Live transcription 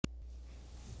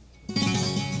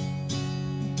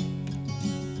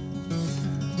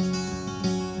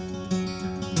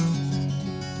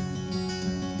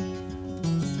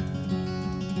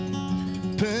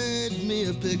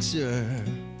picture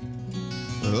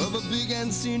of a big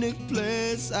and scenic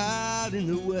place out in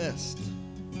the west.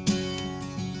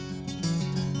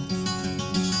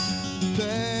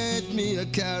 Paint me a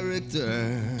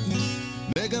character,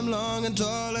 make him long and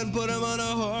tall and put him on a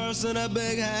horse and a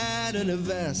big hat and a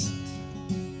vest.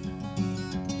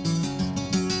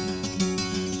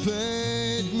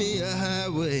 Paint me a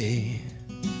highway,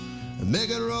 make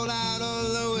it roll out all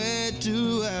the way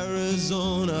to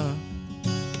Arizona.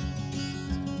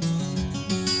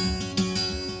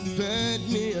 Paint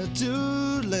me a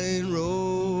two-lane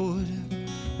road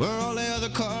where all the other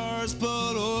cars pull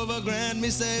over. Grant me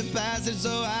safe passage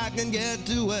so I can get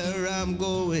to where I'm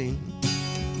going.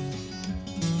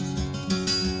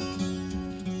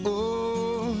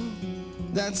 Oh,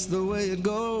 that's the way it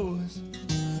goes.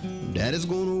 Daddy's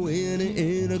gonna win, he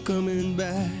ain't a-comin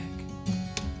back.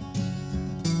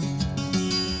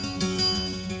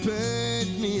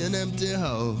 Paint me an empty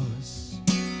house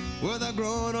with a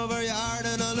grown-over yard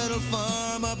and a little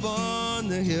farm up on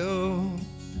the hill.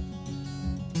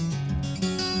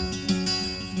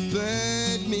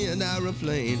 Paint me an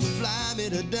aeroplane, fly me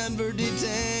to Denver,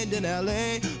 detained in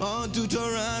LA, on to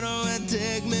Toronto and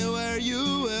take me where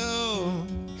you will.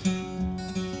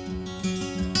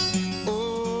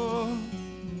 Oh,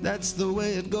 that's the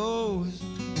way it goes.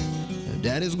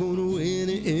 Daddy's gonna win,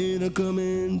 he ain't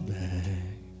a-comin back.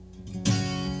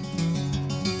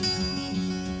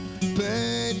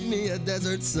 Paint me a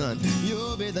desert sun,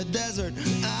 you'll be the desert,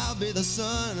 I'll be the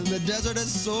sun. And the desert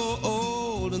is so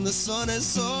old and the sun is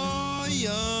so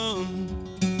young.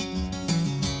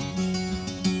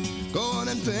 Go on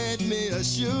and paint me a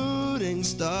shooting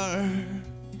star,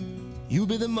 you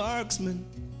be the marksman,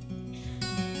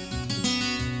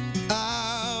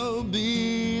 I'll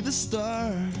be the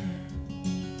star.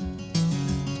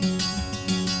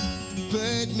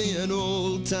 Paint me an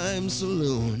old-time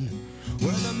saloon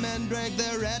where the men drank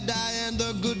their red dye and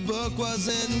the good book was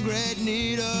in great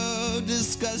need of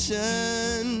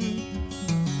discussion.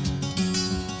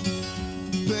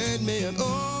 Paint me an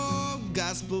old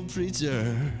gospel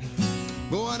preacher,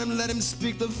 go on and let him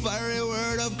speak the fiery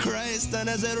word of Christ, and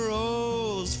as it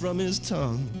rolls from his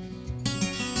tongue,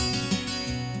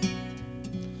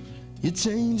 it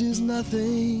changes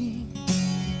nothing.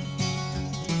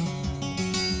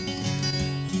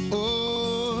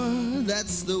 Oh,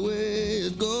 that's the way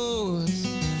it goes.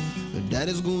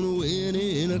 Daddy's gonna win,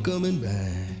 he ain't a-comin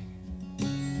back.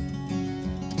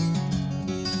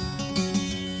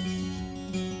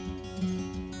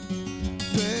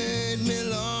 Paint me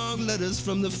long letters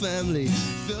from the family,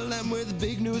 fill them with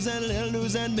big news and little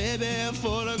news and maybe a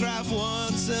photograph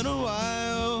once in a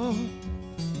while.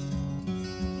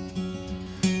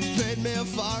 Paint me a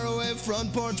faraway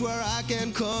front porch where I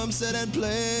can come sit and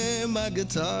play my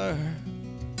guitar.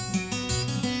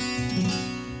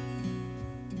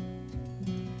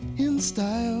 In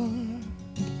style.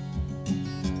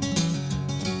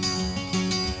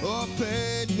 Oh,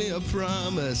 paint me a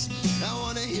promise, I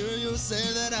want to hear you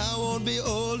say that I won't be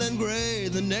old and gray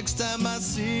the next time I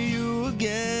see you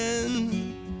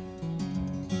again.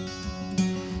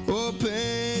 Oh,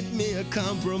 paint me a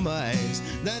compromise,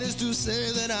 that is to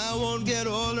say that I won't get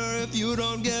older if you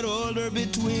don't get older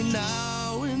between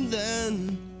now and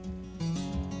then.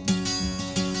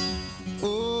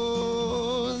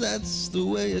 Oh, that's the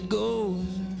way it goes.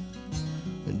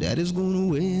 And Daddy's gonna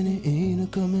win, he ain't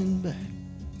a-comin back.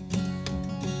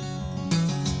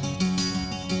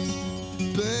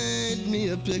 Paint me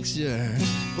a picture,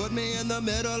 put me in the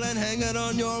middle and hang it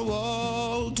on your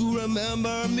wall to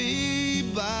remember me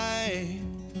by.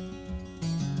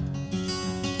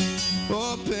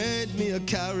 Oh, paint me a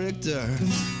character,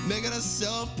 make it a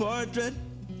self-portrait,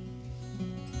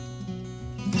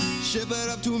 ship it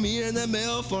up to me in the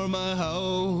mail for my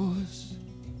house.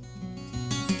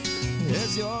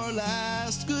 It's your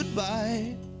last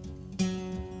goodbye.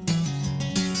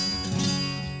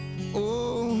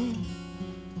 Oh,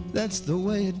 that's the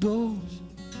way it goes.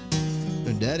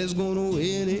 And Daddy's gonna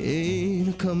win, he ain't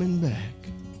a-comin back.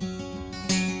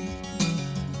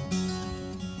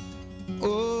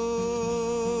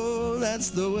 Oh, that's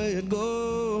the way it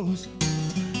goes.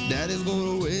 Daddy's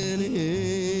gonna win,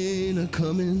 he ain't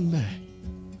a-comin back.